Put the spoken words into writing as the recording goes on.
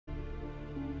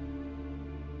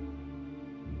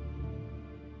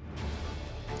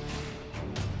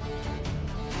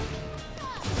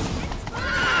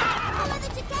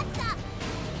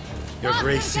Your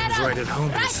grace seems right at home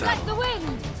in the Right saddle. like the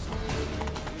wind!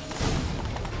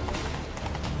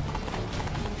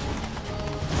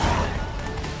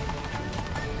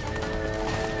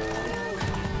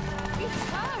 It's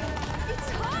her! It's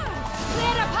her!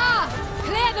 Clear the path!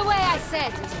 Clear the way, I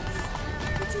said!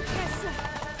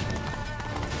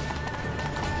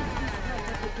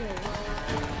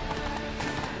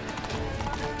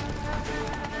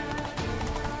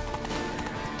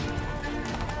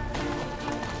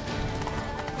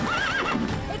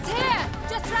 It's here!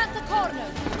 Just round the corner!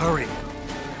 Hurry!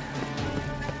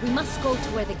 We must go to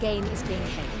where the game is being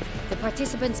held. The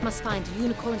participants must find a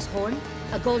unicorn's horn,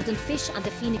 a golden fish, and a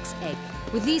phoenix egg.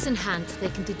 With these in hand, they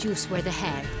can deduce where the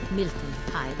hare, Milton,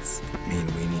 hides. Mean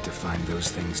we need to find those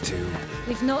things too?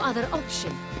 We've no other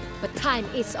option, but time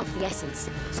is of the essence,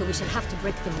 so we shall have to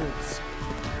break the rules.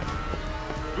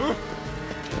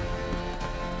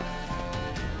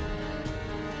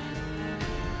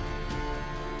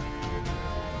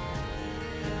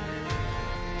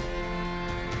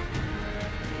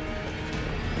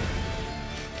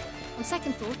 On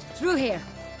second thought, through here.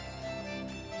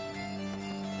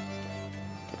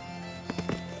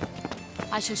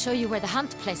 I shall show you where the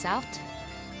hunt plays out.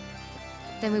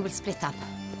 Then we will split up.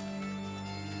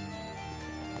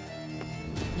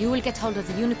 You will get hold of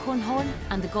the unicorn horn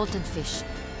and the golden fish,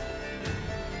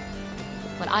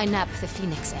 while I nab the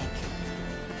phoenix egg.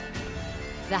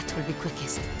 That will be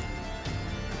quickest.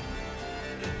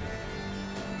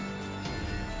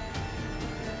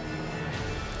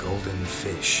 Golden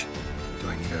fish. Do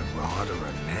I need a rod or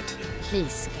a net?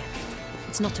 Please, Garrett.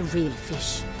 It's not a real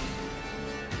fish.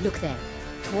 Look there,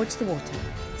 towards the water.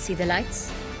 See the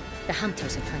lights? The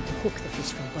hunters are trying to hook the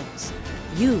fish from boats.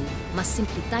 You must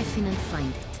simply dive in and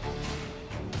find it.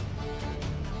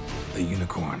 The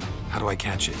unicorn. How do I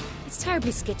catch it? It's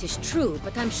terribly skittish, true,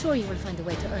 but I'm sure you will find a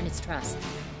way to earn its trust.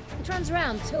 It runs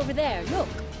around over there, look.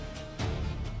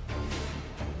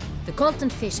 The golden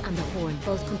fish and the horn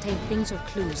both contain things or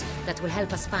clues that will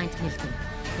help us find Milton.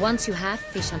 Once you have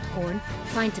fish and horn,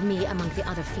 find me among the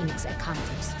other phoenix egg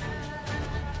hunters.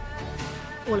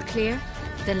 All clear?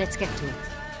 Then let's get to it.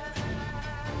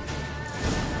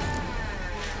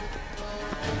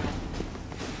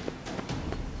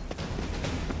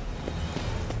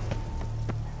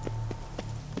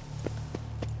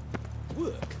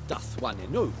 Work doth one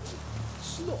ennoble,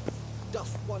 sloth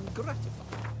doth one gratify.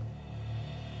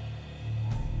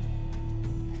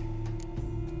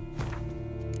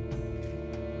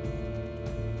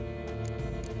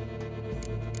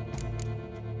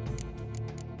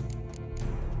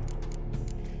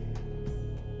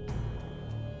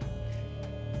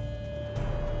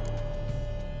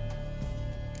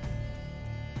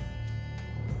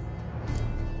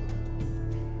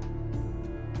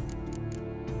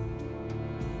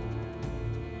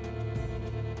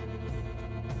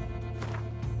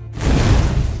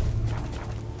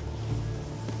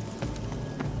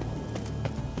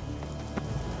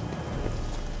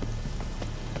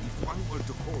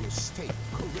 State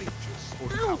courageous or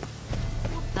coward.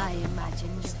 I imagine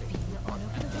you've been all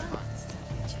over the world.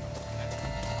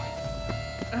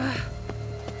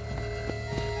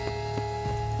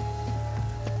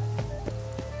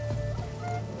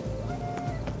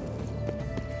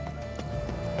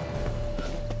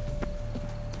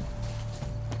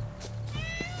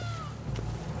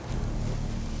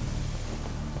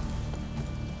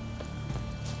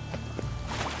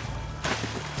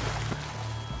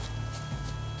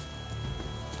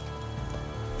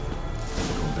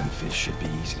 Fish should be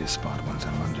easy to spot once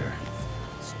I'm under.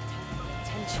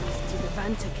 Attentions to the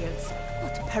Vantergills,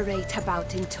 not parade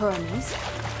about in tourneys.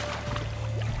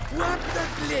 What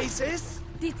the blazes?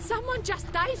 Did someone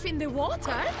just dive in the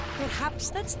water?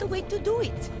 Perhaps that's the way to do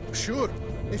it. Sure,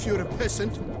 if you're a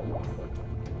peasant.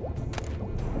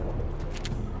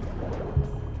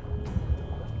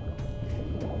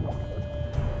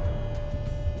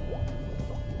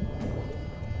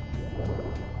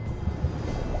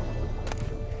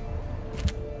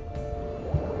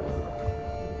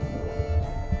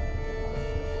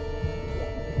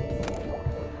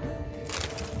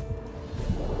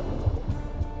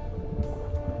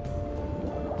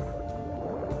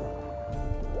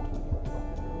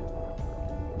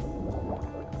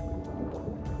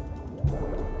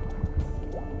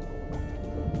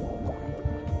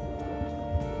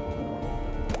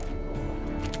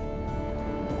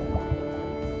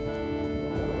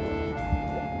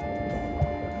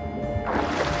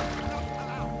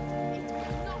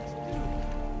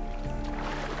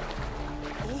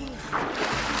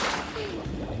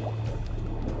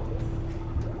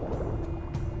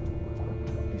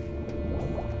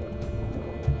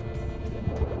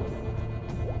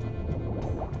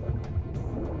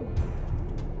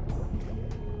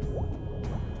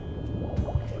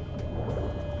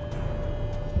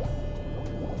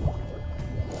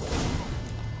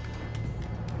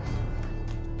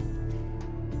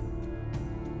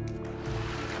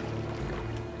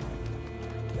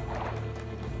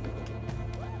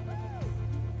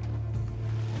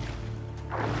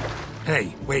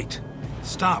 Hey, wait.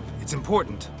 Stop. It's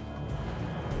important.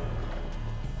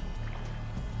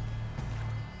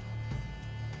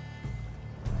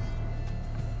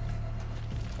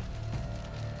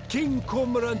 King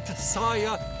Cormorant,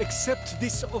 sire, accept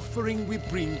this offering we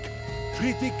bring.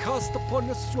 Prithee cast upon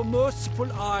us your merciful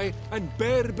eye, and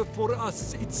bear before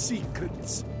us its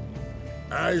secrets.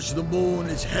 As the moon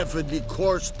is heavenly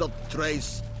coursed of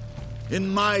trace, in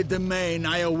my domain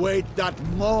I await that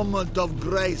moment of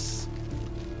grace,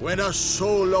 when a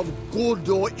soul of good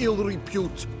or ill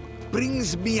repute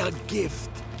brings me a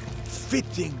gift,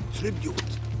 fitting tribute.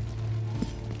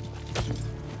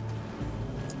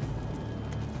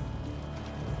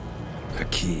 A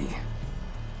key.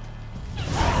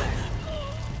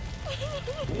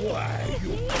 Why,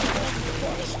 you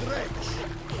stretch?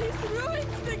 He's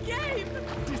ruined the game!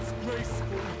 Disgraceful.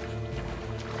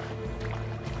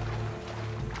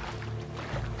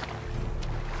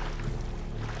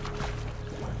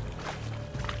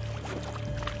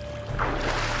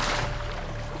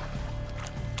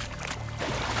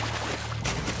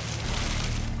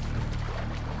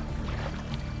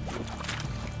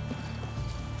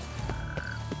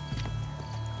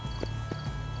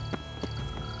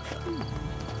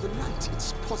 The light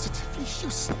is positively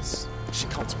useless. She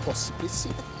can't possibly see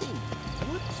a thing.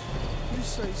 What? You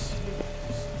say sleep?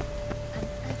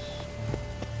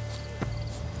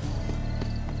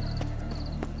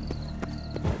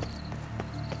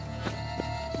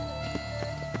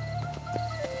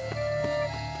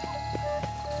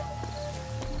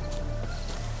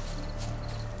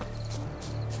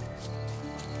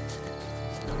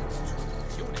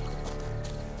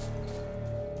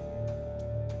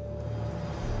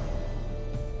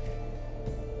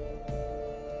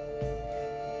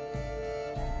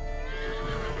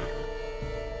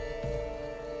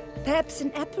 Perhaps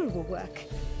an apple will work.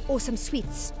 Or some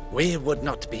sweets. We would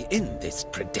not be in this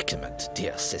predicament,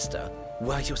 dear sister,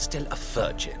 were you still a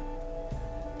virgin.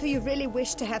 Do you really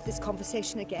wish to have this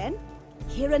conversation again?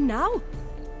 Here and now?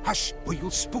 Hush, or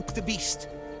you'll spook the beast.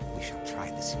 We shall try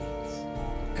the sweets.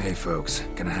 Hey, folks.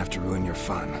 Gonna have to ruin your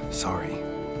fun. Sorry.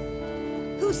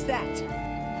 Who's that?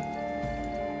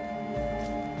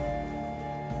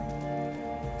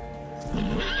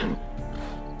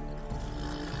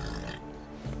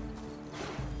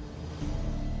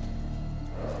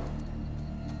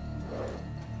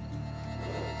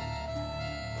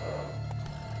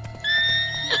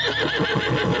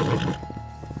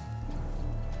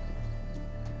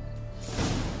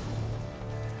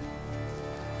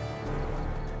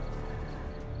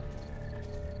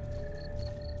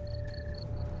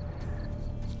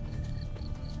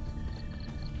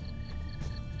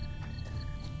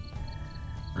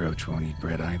 Roach won't eat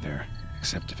bread either,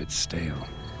 except if it's stale.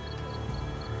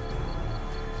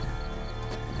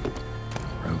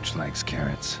 Roach likes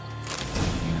carrots.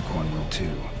 Unicorn will too.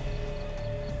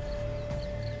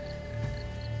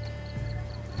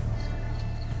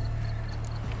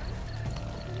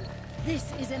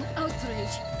 This is an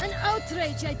outrage! An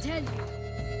outrage, I tell you!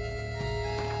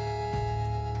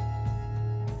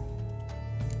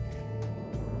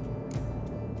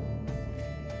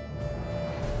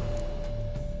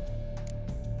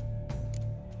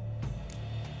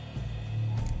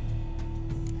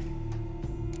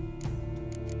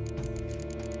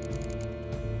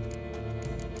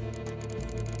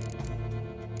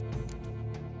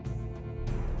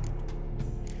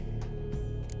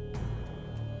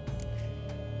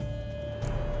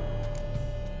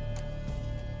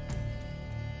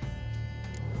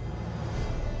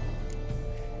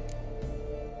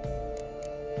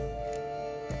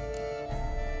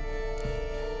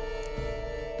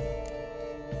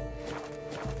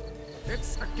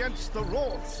 It's against the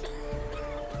rules.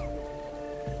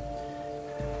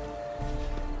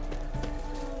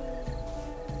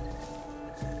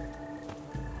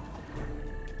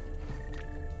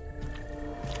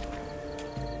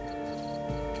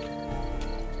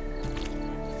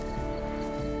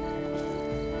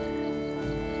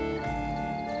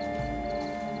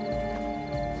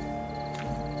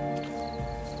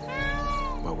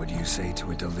 What would you say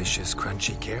to a delicious,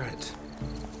 crunchy carrot?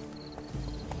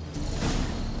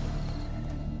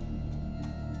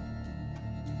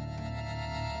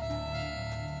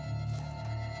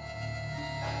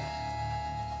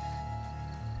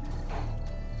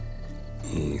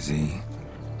 Easy.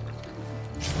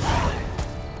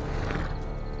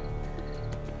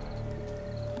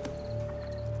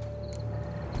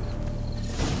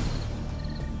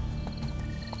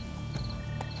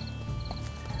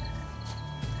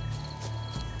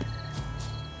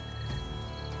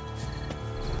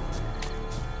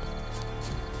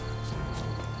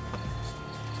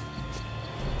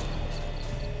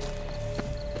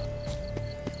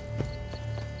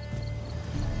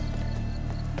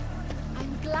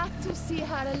 see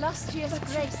her illustrious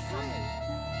grace.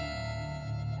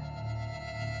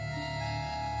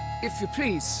 If you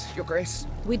please, Your Grace.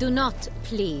 We do not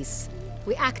please.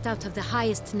 We act out of the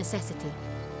highest necessity.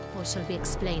 All shall be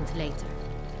explained later.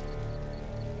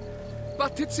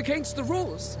 But it's against the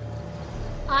rules.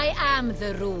 I am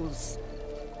the rules.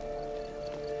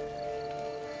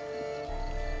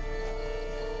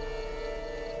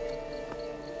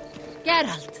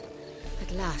 Geralt!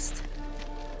 At last.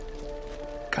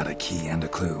 Got a key and a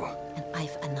clue. And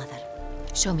I've another.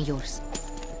 Show me yours.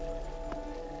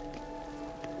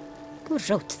 Who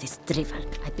wrote this drivel?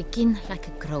 I begin like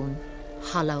a groan,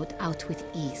 hollowed out with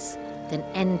ease, then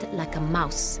end like a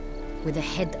mouse, with a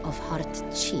head of hard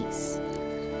cheese.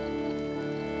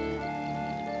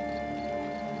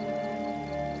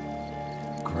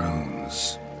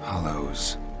 Groans,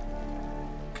 hollows.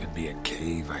 Could be a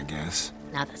cave, I guess.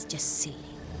 Now that's just silly.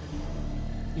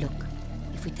 Look,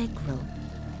 if we take groan,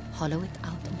 hollow it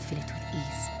out and fill it with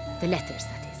ease, the letters,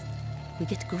 that is, we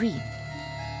get green.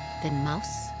 Then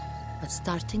mouse, but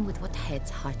starting with what heads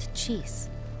hard cheese.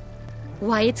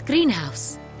 Why, it's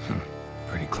greenhouse!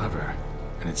 Pretty clever.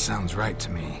 And it sounds right to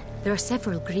me. There are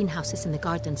several greenhouses in the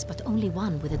gardens, but only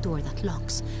one with a door that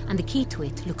locks, and the key to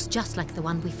it looks just like the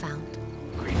one we found.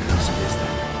 Greenhouse it is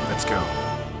then. Let's go.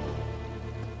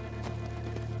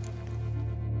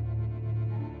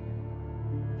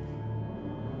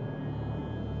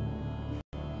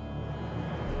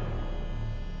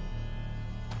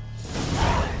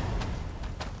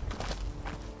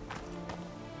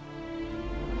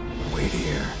 Wait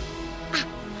here.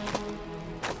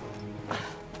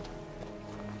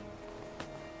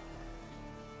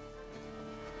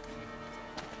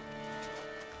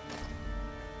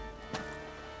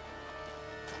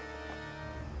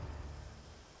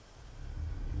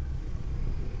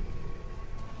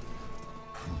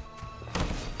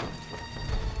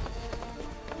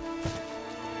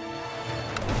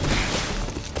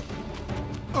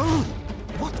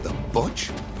 What the butch?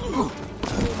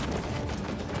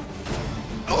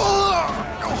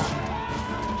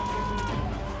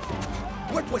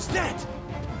 What was that?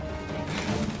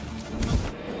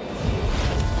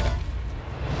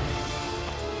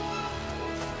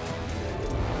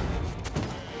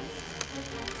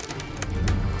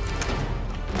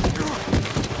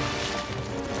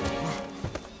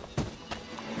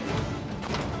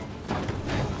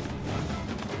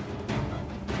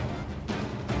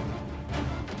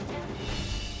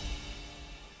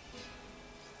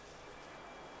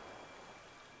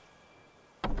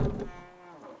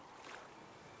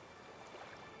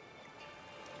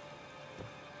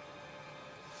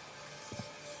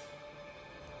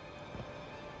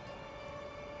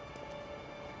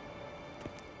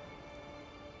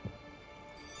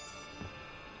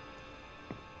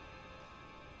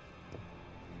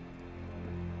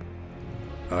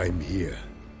 I'm here.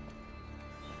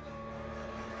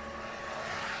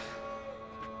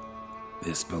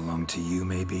 This belonged to you,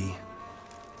 maybe?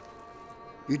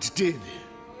 It did,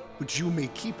 but you may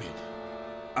keep it.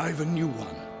 I've a new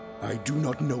one. I do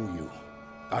not know you.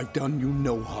 I've done you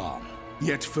no harm.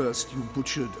 Yet first you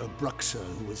butchered a Bruxer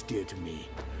who was dear to me.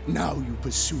 Now you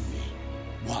pursue me.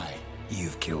 Why?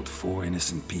 You've killed 4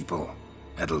 innocent people,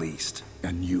 at least.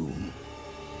 And you?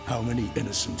 How many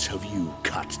innocents have you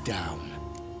cut down?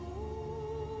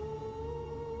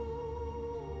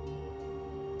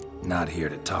 Not here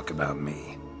to talk about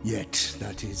me. Yet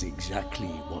that is exactly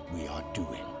what we are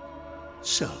doing.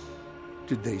 So,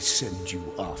 did they send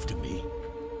you after me?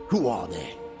 Who are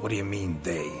they? What do you mean,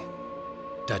 they?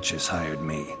 Duchess hired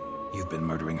me. You've been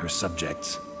murdering her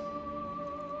subjects.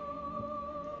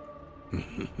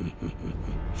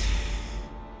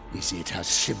 Is it as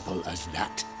simple as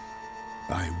that?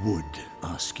 I would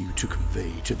ask you to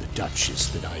convey to the Duchess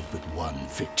that I've but one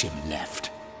victim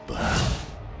left, but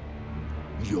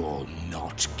you'll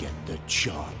not get the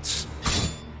chance.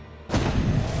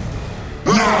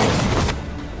 What?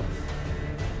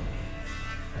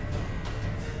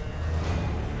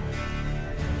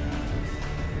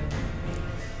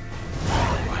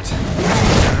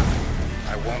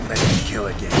 I won't let you kill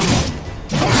again.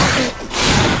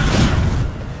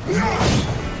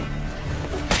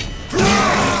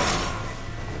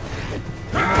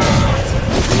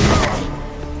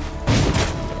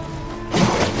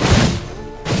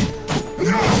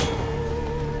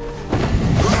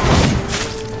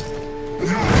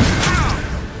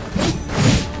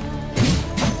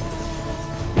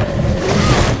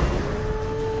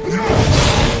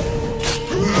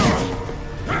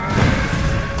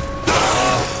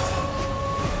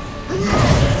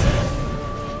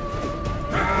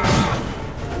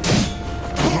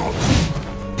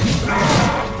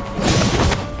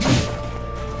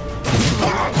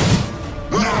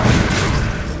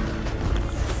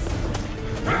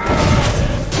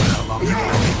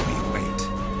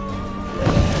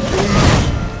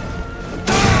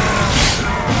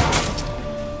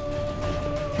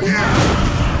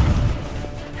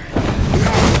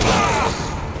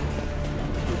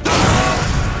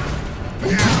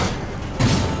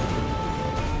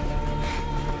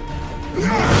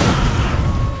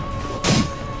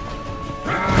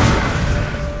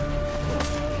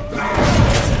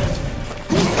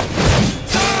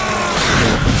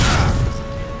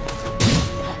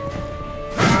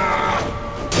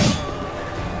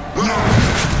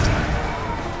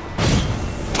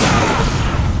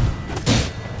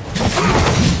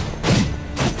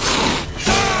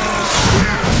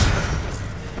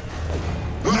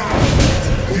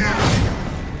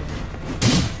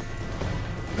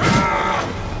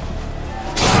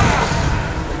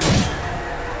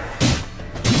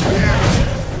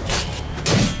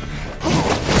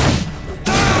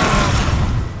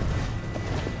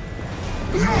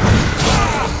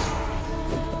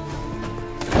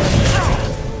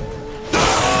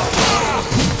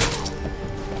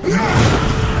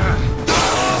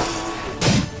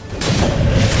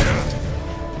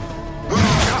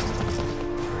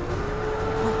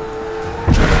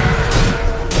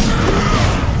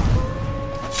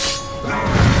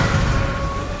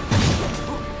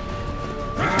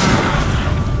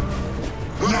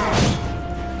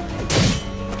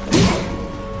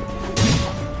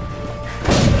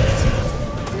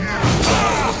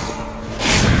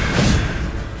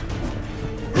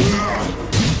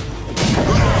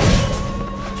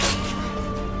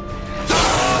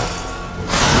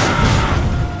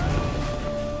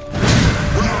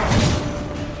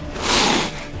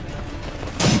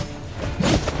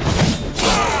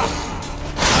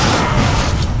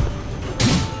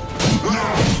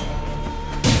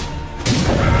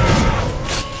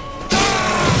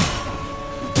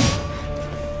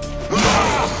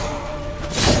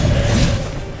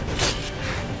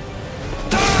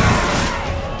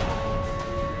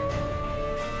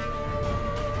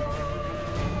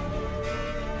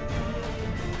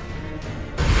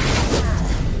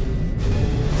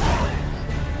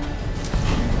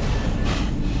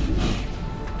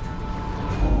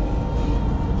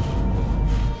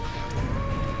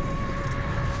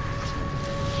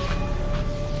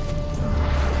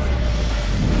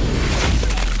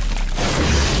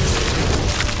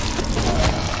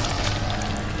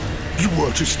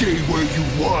 were to stay where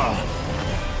you were.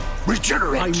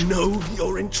 Regenerate! I know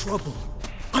you're in trouble.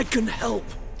 I can help.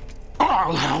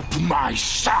 I'll help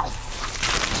myself!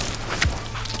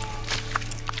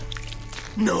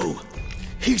 No,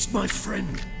 he's my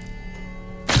friend.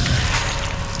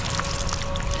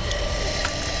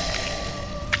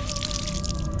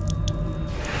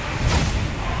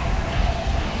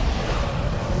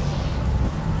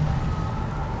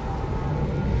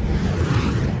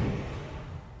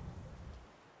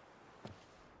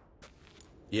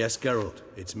 Yes, Geralt,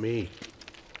 it's me.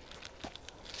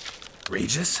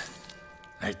 Regis?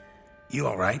 You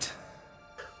alright?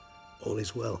 All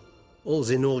is well.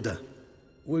 All's in order.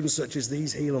 Wounds such as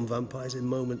these heal on vampires in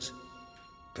moments.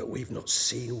 But we've not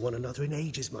seen one another in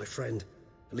ages, my friend.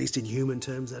 At least in human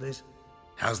terms, that is.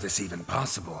 How's this even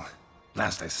possible?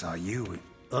 Last I saw you...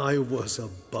 I was a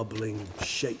bubbling,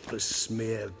 shapeless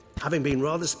smear, having been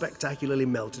rather spectacularly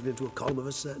melted into a column of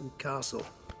a certain castle.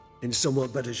 In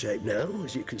somewhat better shape now,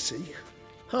 as you can see.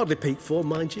 Hardly peak form,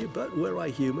 mind you, but were I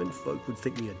human, folk would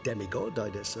think me a demigod, I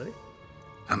dare say.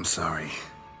 I'm sorry.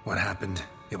 What happened,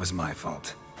 it was my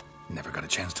fault. Never got a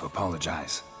chance to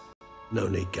apologize. No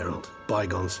need, Geralt.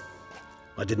 Bygones.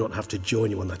 I did not have to join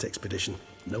you on that expedition.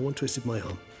 No one twisted my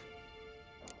arm.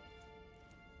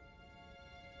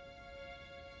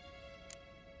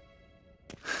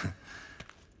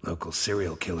 Local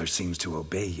serial killer seems to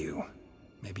obey you.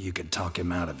 Maybe you could talk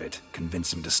him out of it,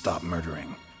 convince him to stop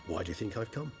murdering. Why do you think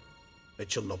I've come?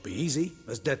 It shall not be easy,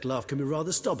 as Dettlaff can be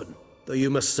rather stubborn. Though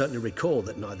you must certainly recall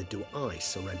that neither do I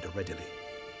surrender readily.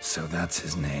 So that's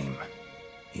his name.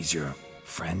 He's your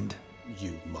friend?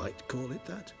 You might call it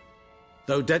that.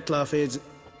 Though Dettlaff is...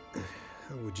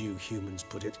 how would you humans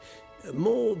put it?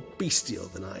 More bestial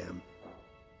than I am.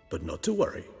 But not to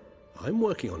worry. I'm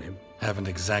working on him. Haven't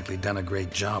exactly done a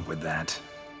great job with that.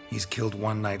 He's killed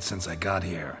one knight since I got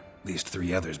here. At least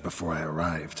 3 others before I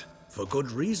arrived. For good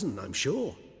reason, I'm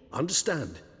sure.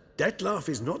 Understand, Dettlaff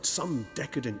is not some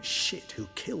decadent shit who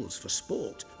kills for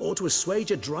sport, or to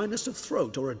assuage a dryness of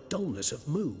throat or a dullness of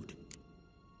mood.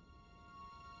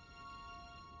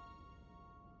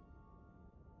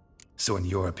 So in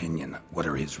your opinion, what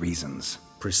are his reasons?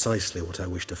 Precisely what I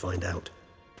wish to find out.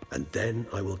 And then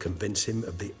I will convince him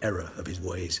of the error of his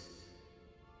ways.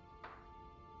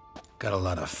 Got a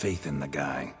lot of faith in the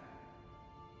guy.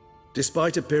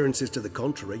 Despite appearances to the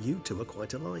contrary, you two are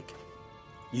quite alike.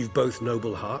 You've both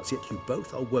noble hearts, yet you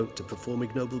both are wont to perform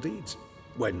ignoble deeds.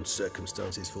 When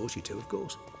circumstances force you to, of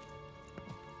course.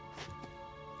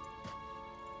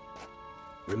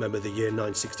 Remember the year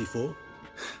 964?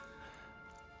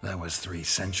 That was 3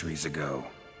 centuries ago.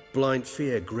 Blind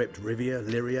fear gripped Rivia,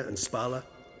 Lyria, and Spala.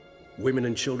 Women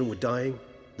and children were dying.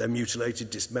 Their mutilated,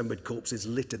 dismembered corpses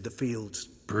littered the fields.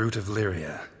 Brute of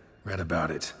Lyria. Read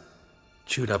about it.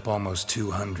 Chewed up almost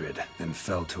 200, then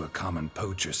fell to a common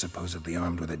poacher supposedly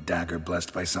armed with a dagger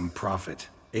blessed by some prophet.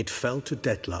 It fell to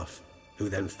Dettlaff, who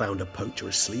then found a poacher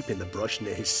asleep in the brush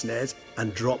near his snares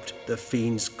and dropped the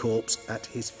fiend's corpse at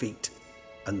his feet.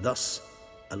 And thus,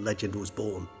 a legend was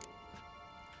born.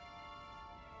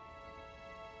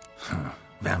 Huh.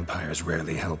 Vampires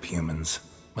rarely help humans.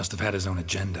 Must have had his own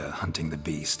agenda, hunting the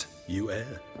beast. You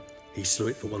err. He slew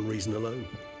it for one reason alone.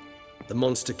 The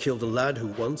monster killed a lad who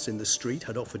once, in the street,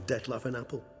 had offered Dettlaff an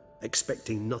apple,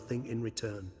 expecting nothing in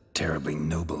return. Terribly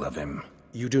noble of him.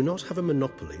 You do not have a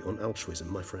monopoly on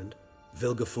altruism, my friend.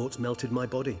 Vilgefortz melted my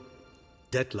body.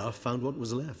 Dettlaff found what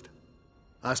was left.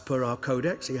 As per our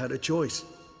codex, he had a choice.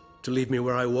 To leave me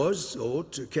where I was, or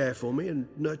to care for me and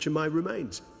nurture my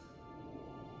remains.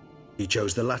 He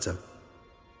chose the latter.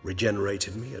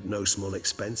 Regenerated me at no small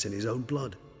expense in his own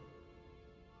blood.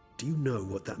 Do you know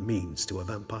what that means to a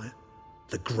vampire?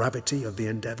 The gravity of the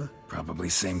endeavor? Probably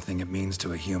same thing it means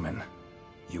to a human.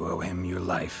 You owe him your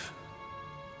life.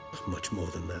 Much more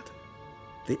than that.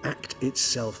 The act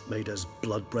itself made us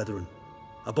blood brethren.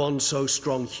 A bond so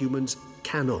strong humans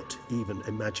cannot even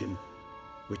imagine.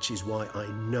 Which is why I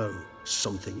know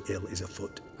something ill is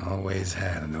afoot. Always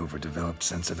had an overdeveloped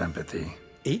sense of empathy.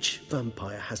 Each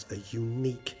vampire has a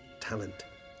unique talent.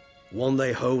 One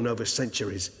they hone over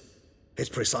centuries. It's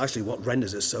precisely what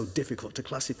renders us so difficult to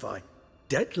classify.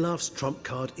 Dettlaff's trump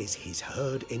card is his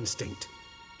herd instinct,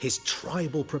 his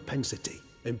tribal propensity.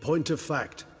 In point of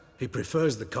fact, he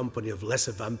prefers the company of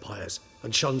lesser vampires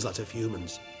and shuns that of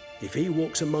humans. If he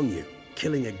walks among you,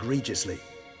 killing egregiously,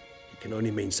 it can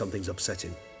only mean something's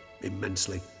upsetting,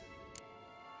 immensely.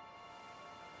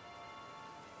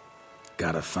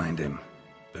 Gotta find him,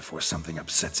 before something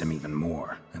upsets him even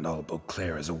more, and all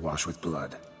Beauclair is awash with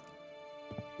blood.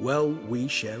 Well, we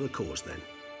share a cause then,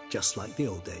 just like the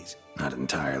old days. Not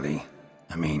entirely.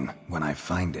 I mean, when I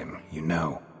find him, you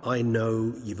know. I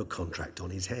know you've a contract on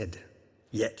his head.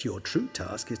 Yet your true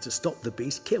task is to stop the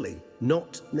beast killing,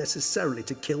 not necessarily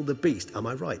to kill the beast, am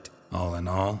I right? All in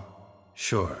all,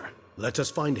 sure. Let us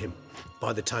find him.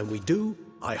 By the time we do,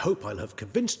 I hope I'll have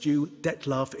convinced you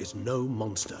Detlef is no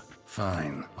monster.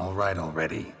 Fine, all right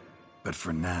already. But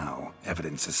for now,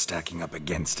 evidence is stacking up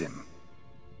against him.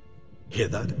 Hear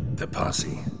that? The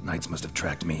posse. Knights must have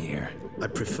tracked me here. I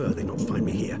prefer they not find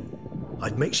me here.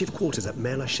 I've makeshift quarters at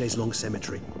Mère Lachaise Long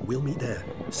Cemetery. We'll meet there.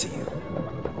 See you.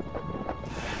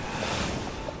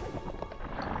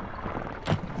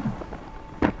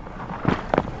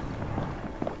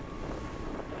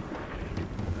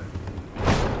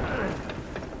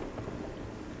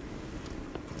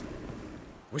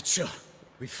 Witcher,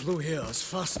 we flew here as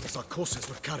fast as our courses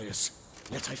would carry us.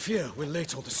 Yet I fear we're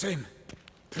late all the same.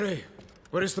 Pray,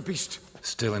 where is the beast?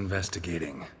 Still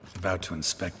investigating. About to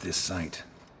inspect this site.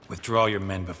 Withdraw your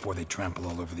men before they trample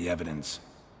all over the evidence.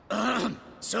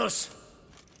 Sirs,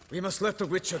 we must let the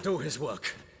Witcher do his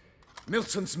work.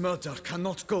 Milton's murder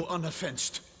cannot go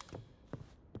unavenged.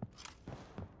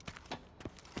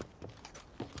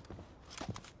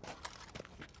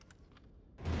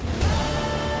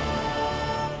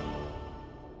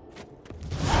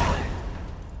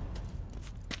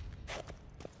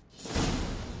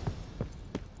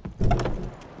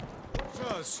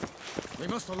 Sirs, we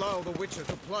must allow the Witcher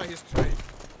to ply his trade.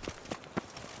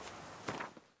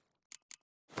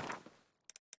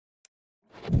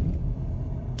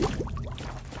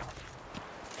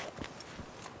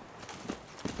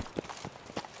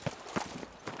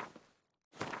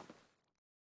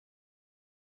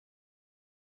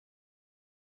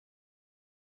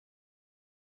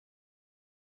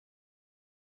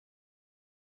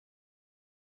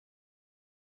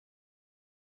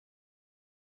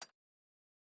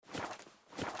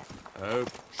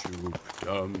 Shoop,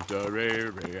 dum da re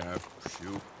re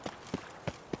shoop.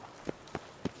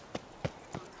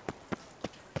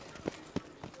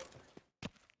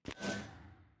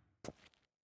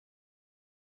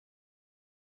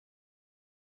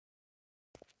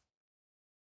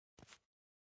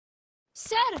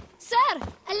 Sir! Sir!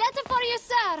 A letter for you,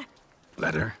 sir!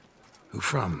 Letter? Who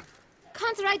from?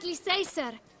 Can't rightly say,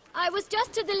 sir. I was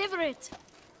just to deliver it.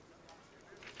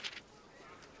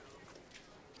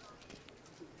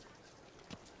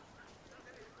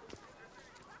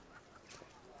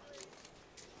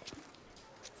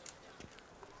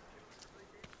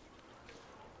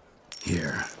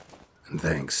 Here. And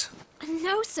thanks.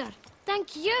 No, sir.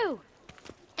 Thank you.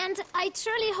 And I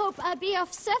truly hope I'll be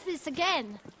of service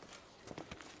again.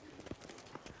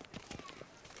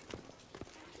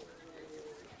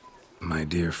 My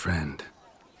dear friend.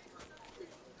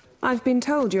 I've been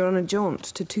told you're on a jaunt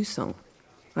to Toussaint.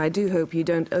 I do hope you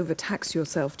don't overtax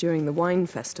yourself during the wine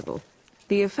festival.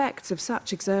 The effects of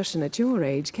such exertion at your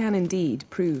age can indeed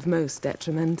prove most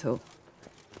detrimental.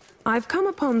 I've come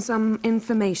upon some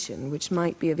information which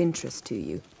might be of interest to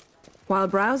you. While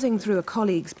browsing through a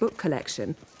colleague's book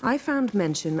collection, I found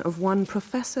mention of one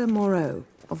Professor Moreau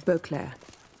of Beauclair,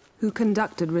 who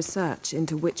conducted research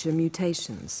into Witcher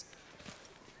mutations.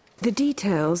 The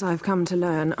details I've come to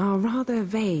learn are rather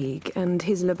vague, and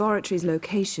his laboratory's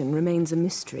location remains a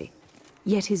mystery.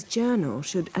 Yet his journal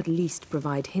should at least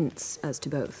provide hints as to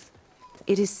both.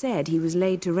 It is said he was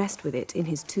laid to rest with it in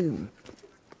his tomb.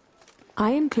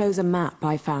 I enclose a map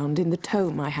I found in the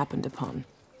tome I happened upon.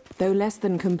 Though less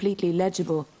than completely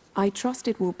legible, I trust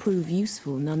it will prove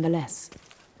useful nonetheless.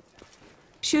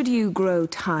 Should you grow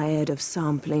tired of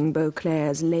sampling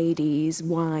Beauclair's ladies,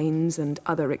 wines, and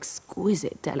other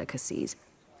exquisite delicacies,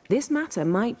 this matter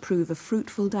might prove a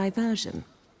fruitful diversion.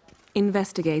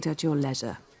 Investigate at your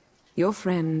leisure. Your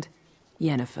friend,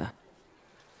 Yennefer.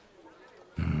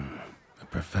 A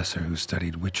professor who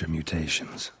studied Witcher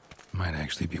mutations. Might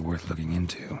actually be worth looking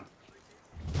into.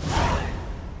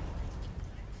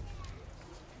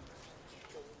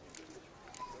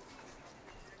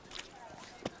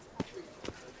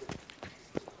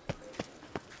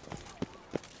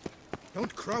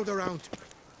 Don't crowd around.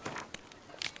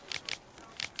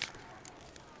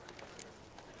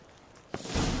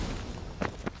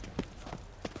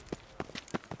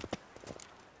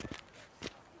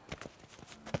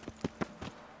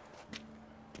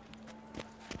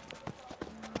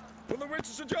 Well, the witch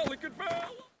is a jolly good bell.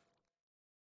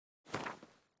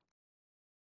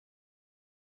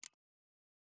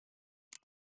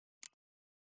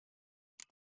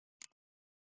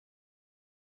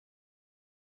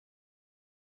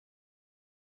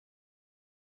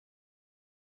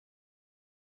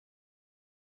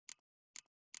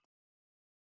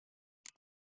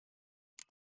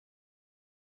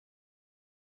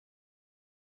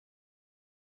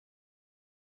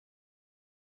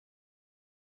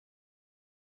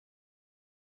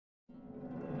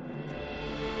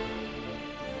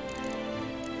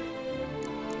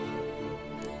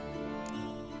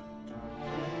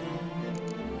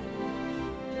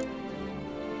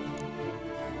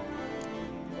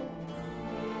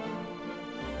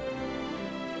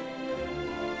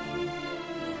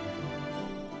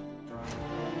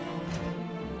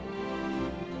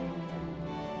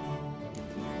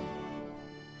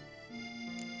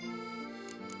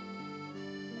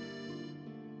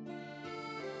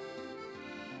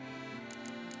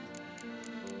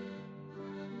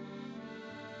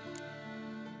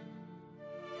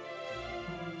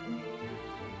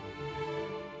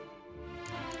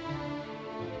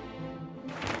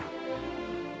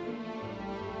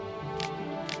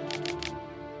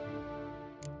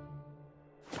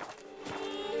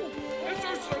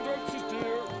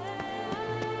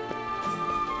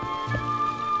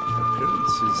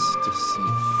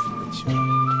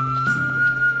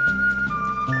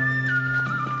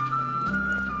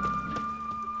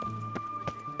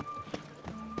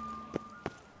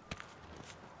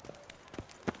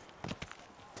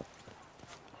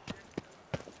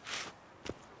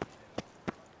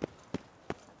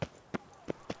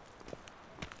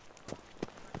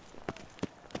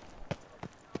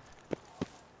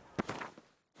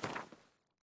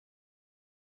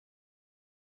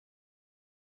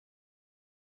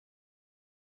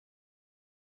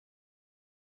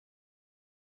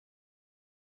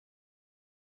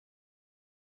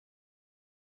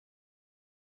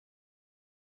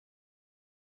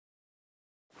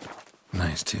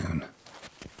 Nice tune.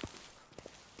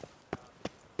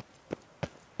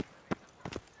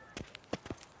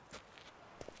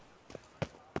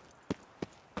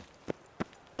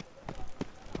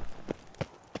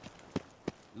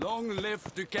 Long live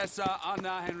Duchessa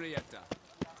Anna Henrietta.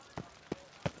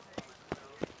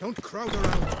 Don't crowd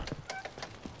around.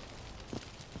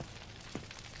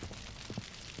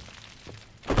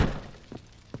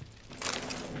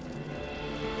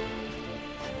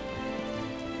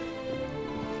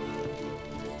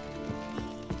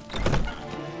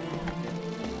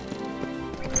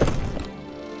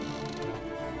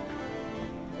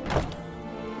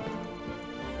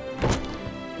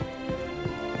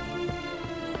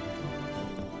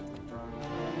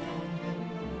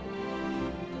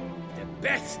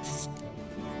 Best!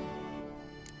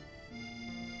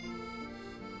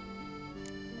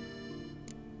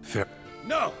 Fair.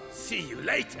 No! See you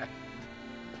later!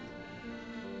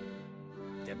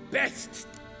 The best!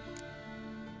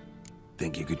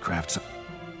 Think you could craft some...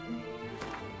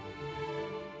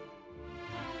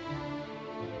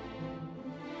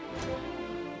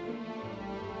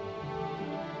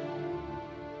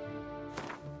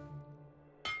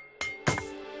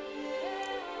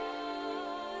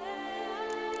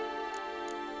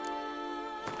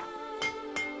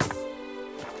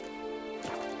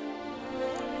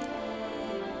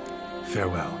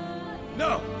 Farewell.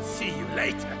 No! See you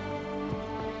later!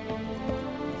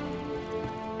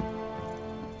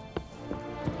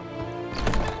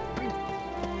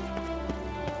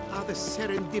 Ah, the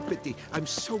serendipity. I'm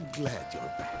so glad you're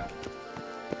back.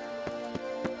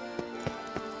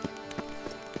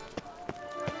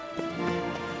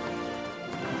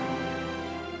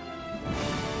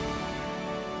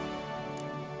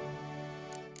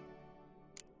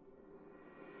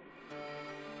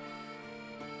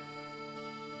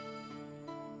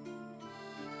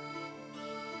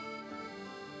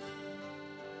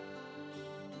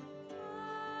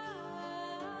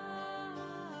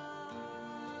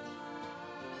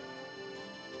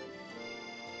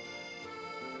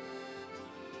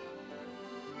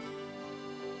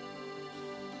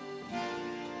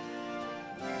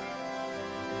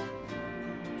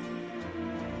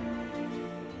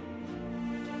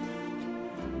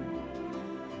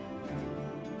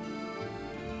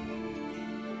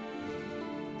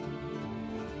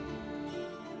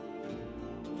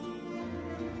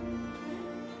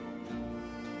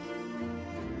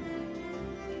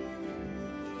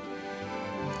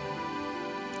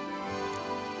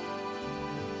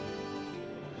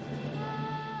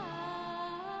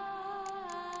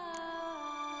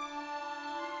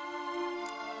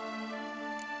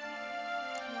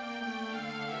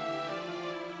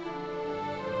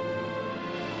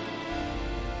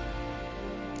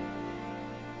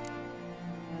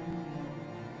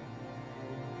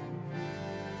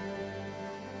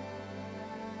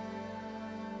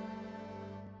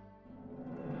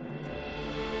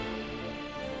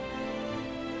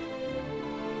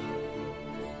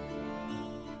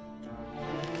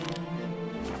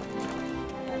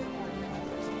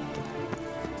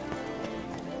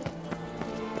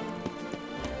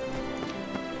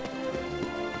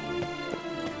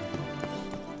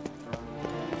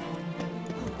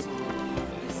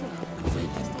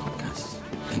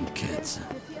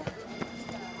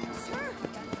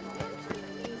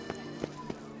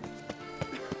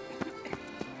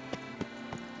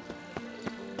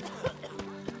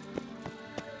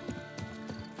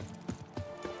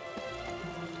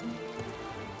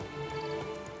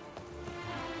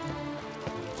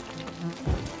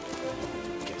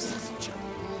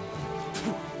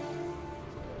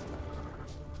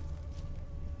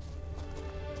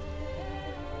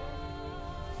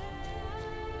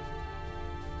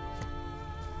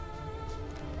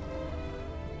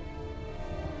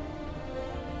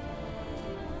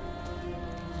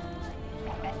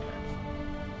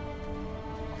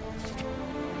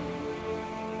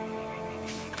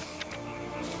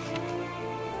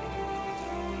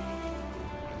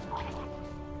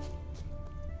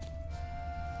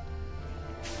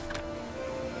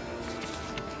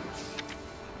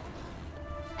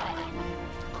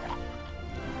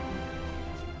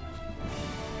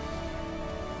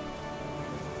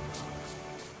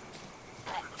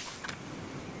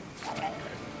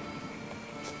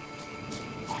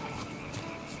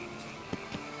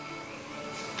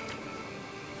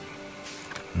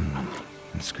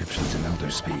 Inscriptions in Elder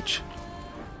speech.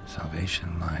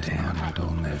 Salvation lies down in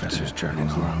dull Professor's journal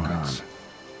long gone.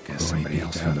 Guess somebody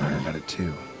else found out about it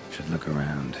too. Should look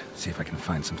around, see if I can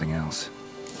find something else.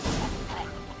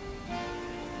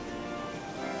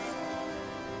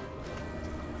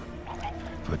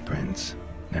 Footprints.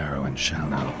 Narrow and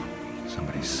shallow.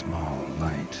 Somebody small,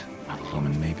 light.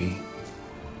 Woman, maybe?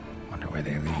 Wonder where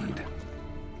they lead.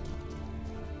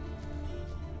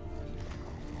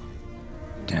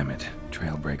 Damn it.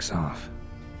 Trail breaks off.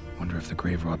 Wonder if the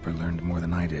grave robber learned more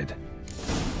than I did.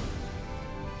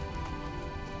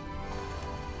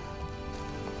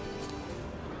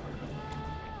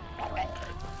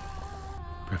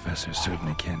 Professor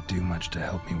certainly can't do much to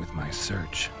help me with my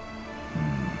search.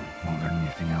 Won't learn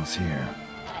anything else here.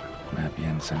 Map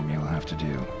Jensen will have to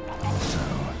do. Also,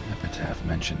 Epitaph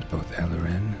mentioned both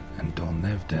Ellerin and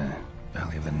Dolnevde,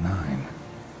 Valley of the Nine.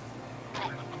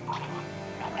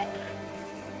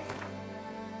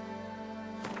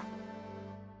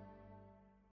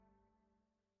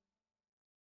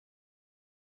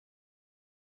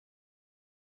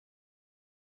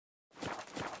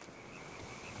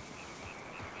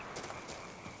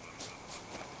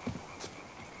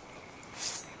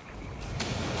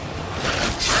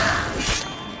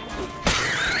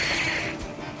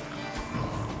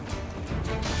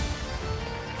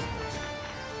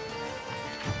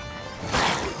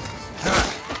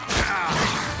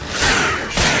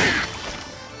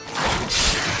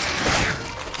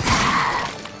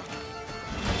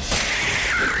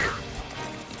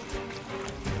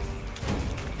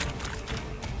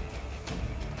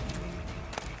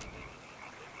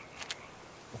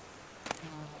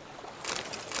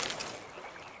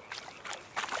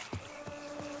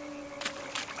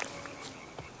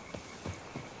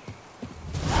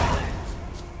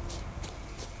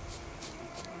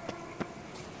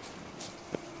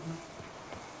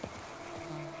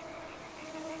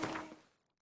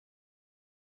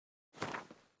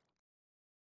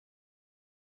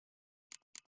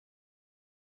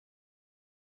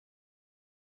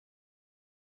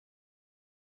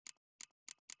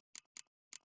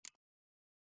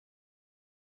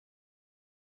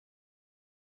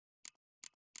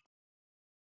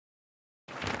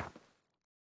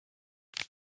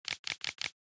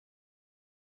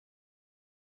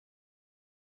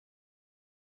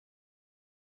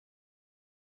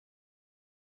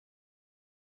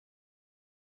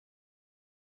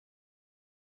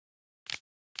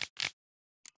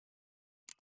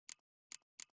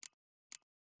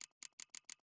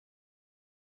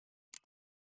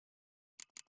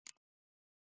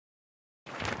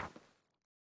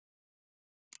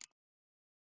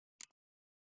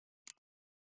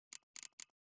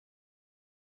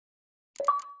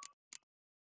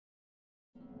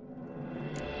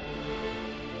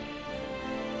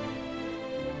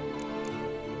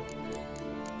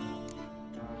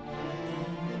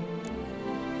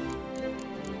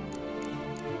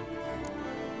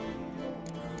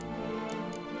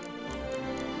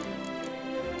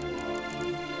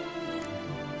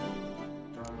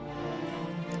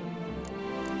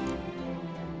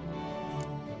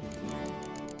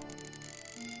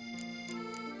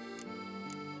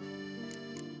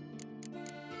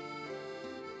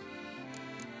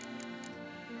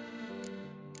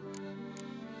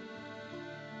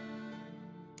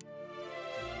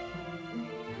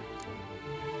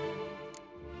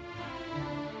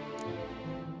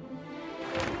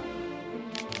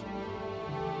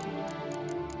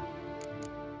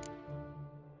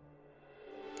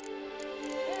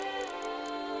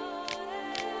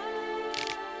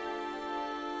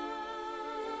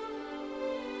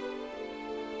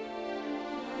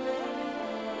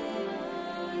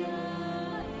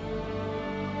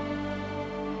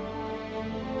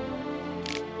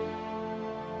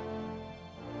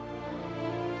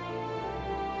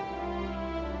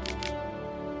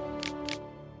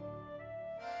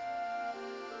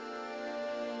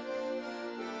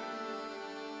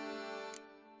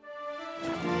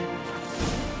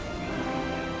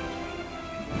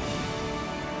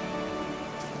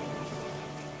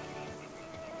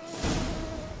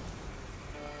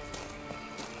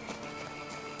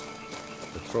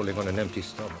 Patrolling on an empty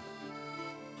stomach.